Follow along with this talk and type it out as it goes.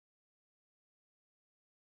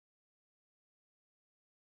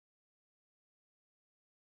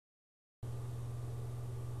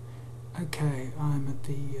Okay, I'm at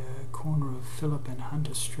the corner of Phillip and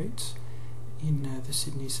Hunter Streets in the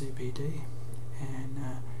Sydney CBD, and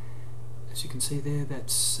as you can see there,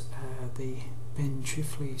 that's the Ben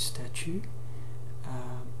Chifley statue.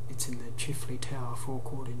 It's in the Chifley Tower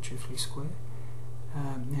forecourt in Chifley Square.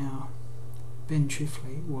 Now, Ben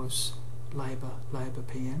Chifley was Labor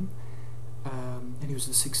PM, and he was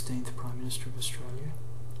the 16th Prime Minister of Australia.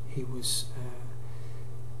 He was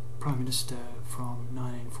Prime Minister from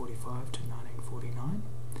 1945 to 1949,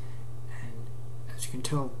 and as you can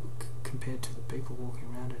tell, compared to the people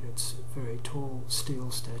walking around it, it's a very tall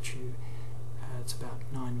steel statue. It's about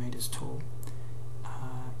 9 metres tall,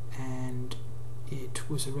 and it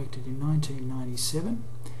was erected in 1997,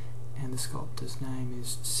 and the sculptor's name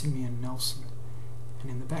is Simeon Nelson,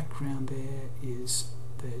 and in the background there is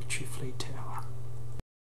the Chifley Tower.